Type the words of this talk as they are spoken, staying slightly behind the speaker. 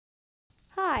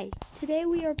Hi, today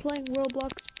we are playing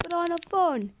Roblox, but on a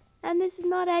phone. And this is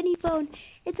not any phone,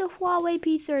 it's a Huawei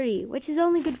P30, which is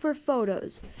only good for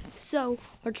photos. So,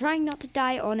 we're trying not to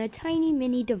die on a tiny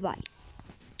mini device.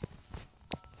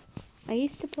 I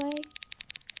used to play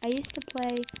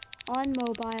on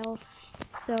mobile,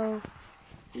 so,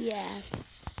 yeah.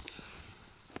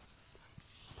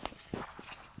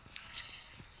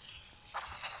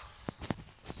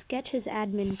 Sketch has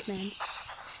admin commands.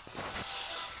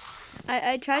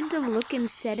 I tried to look in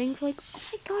settings like, oh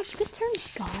my gosh, you could turn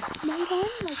God mode on,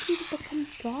 like you could become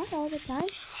God all the time.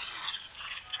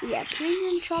 Yeah,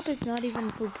 premium shop is not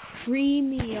even for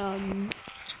premium.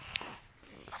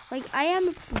 Like, I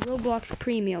am Roblox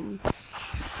premium.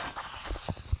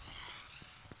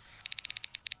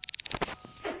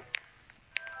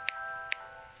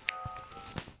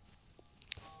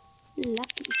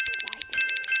 Lucky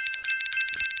survivors.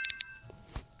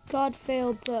 God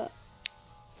failed to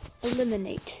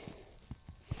eliminate.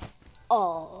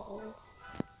 Oh.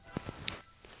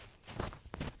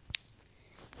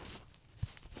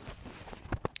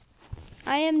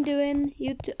 I am doing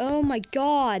YouTube. Oh my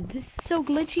god, this is so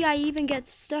glitchy. I even get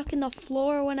stuck in the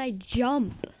floor when I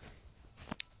jump.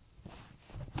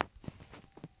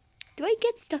 Do I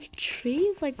get stuck in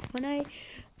trees? Like when I...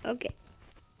 Okay.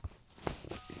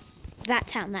 That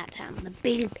town. The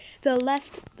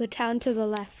town to the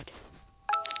left.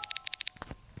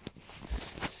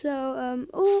 So,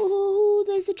 oh,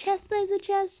 there's a chest.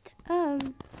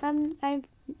 I'm...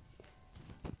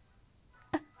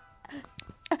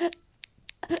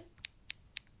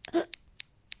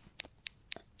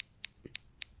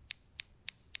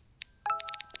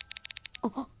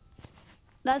 Oh,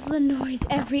 that's the noise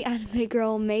every anime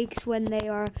girl makes when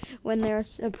they're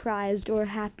surprised or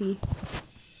happy.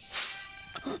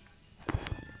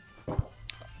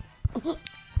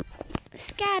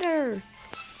 Scatter!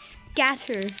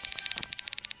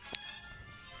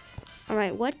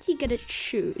 Alright, what's he gonna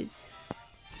choose?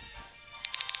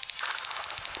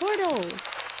 Portals!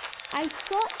 I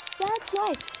thought that's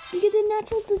why. Because in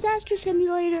Natural Disaster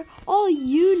Simulator, all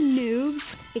you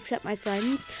noobs, except my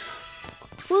friends,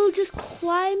 will just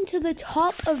climb to the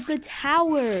top of the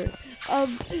tower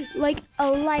of like a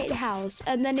lighthouse,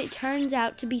 and then it turns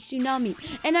out to be tsunami,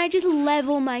 and I just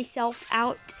level myself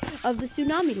out of the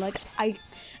tsunami. Like I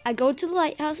go to the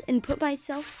lighthouse and put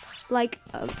myself like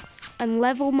and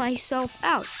level myself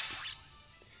out.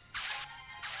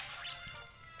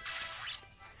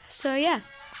 So yeah.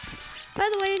 By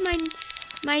the way,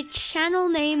 my channel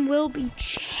name will be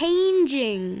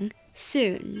changing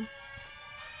soon.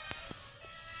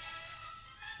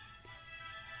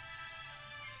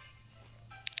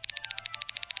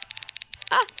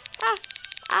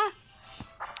 Ah!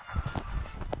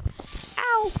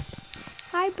 Ow!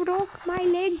 I broke my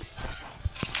legs.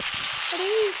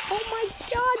 Oh my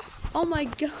god! Oh my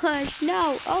gosh,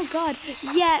 no! Oh god.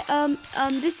 Yeah,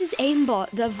 this is aimbot.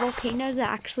 The volcanoes are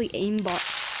actually aimbot.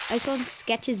 I saw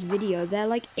Sketch's video. They're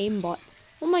like aimbot.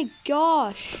 Oh my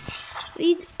gosh!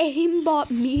 These aimbot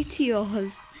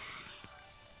meteors.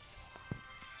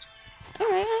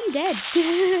 Alright, I'm dead.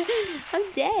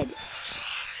 I'm dead.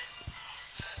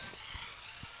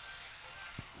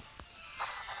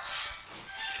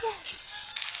 Yes.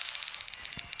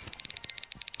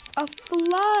 A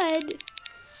flood.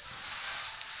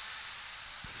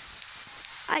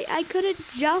 I couldn't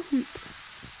jump.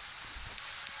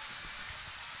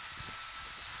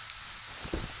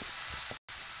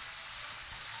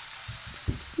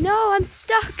 No, I'm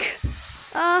stuck.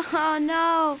 Oh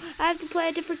no, I have to play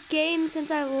a different game since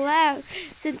I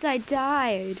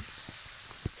died.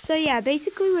 So yeah,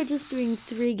 basically we're just doing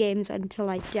 3 games until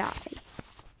I die.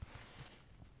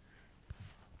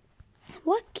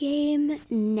 What game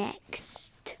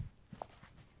next?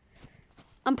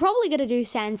 I'm probably gonna do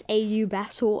Sans AU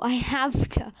Battle. I have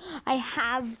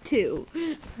to,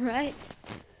 right?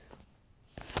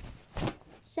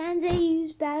 Sans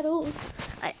AU's battles.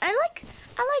 I like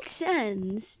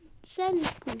Sans. Sans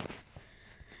is cool.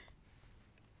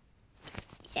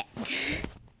 Yeah.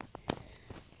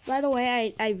 By the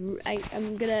way,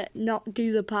 I'm gonna not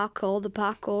do the parkour. The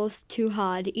parkour's too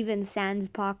hard, even Sans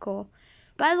parkour.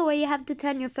 By the way, you have to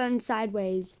turn your phone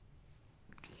sideways.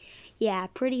 Yeah,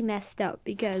 pretty messed up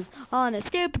because on a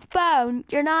stupid phone,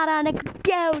 you're not on a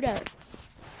computer.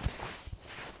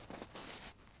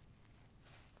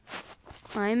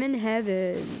 I'm in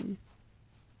heaven.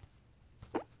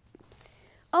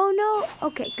 Oh no!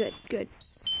 Okay, good.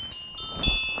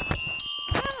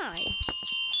 Hi!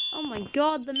 Oh my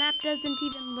god, the map doesn't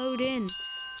even load in.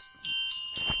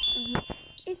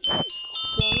 Is the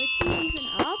quality even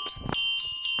up?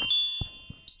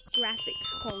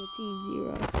 Graphics difficulty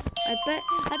 0. I bet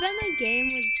my game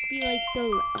would be like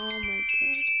so. Oh my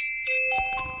god.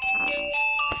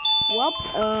 Well,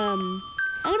 I'm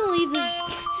gonna leave this.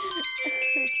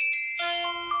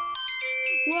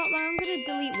 Well, I'm gonna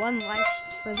delete one life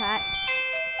for that.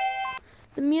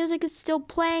 The music is still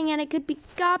playing and it could be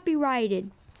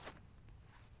copyrighted.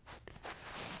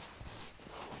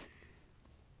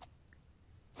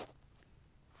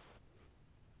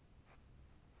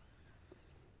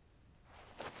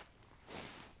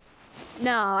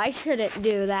 No, I shouldn't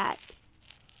do that.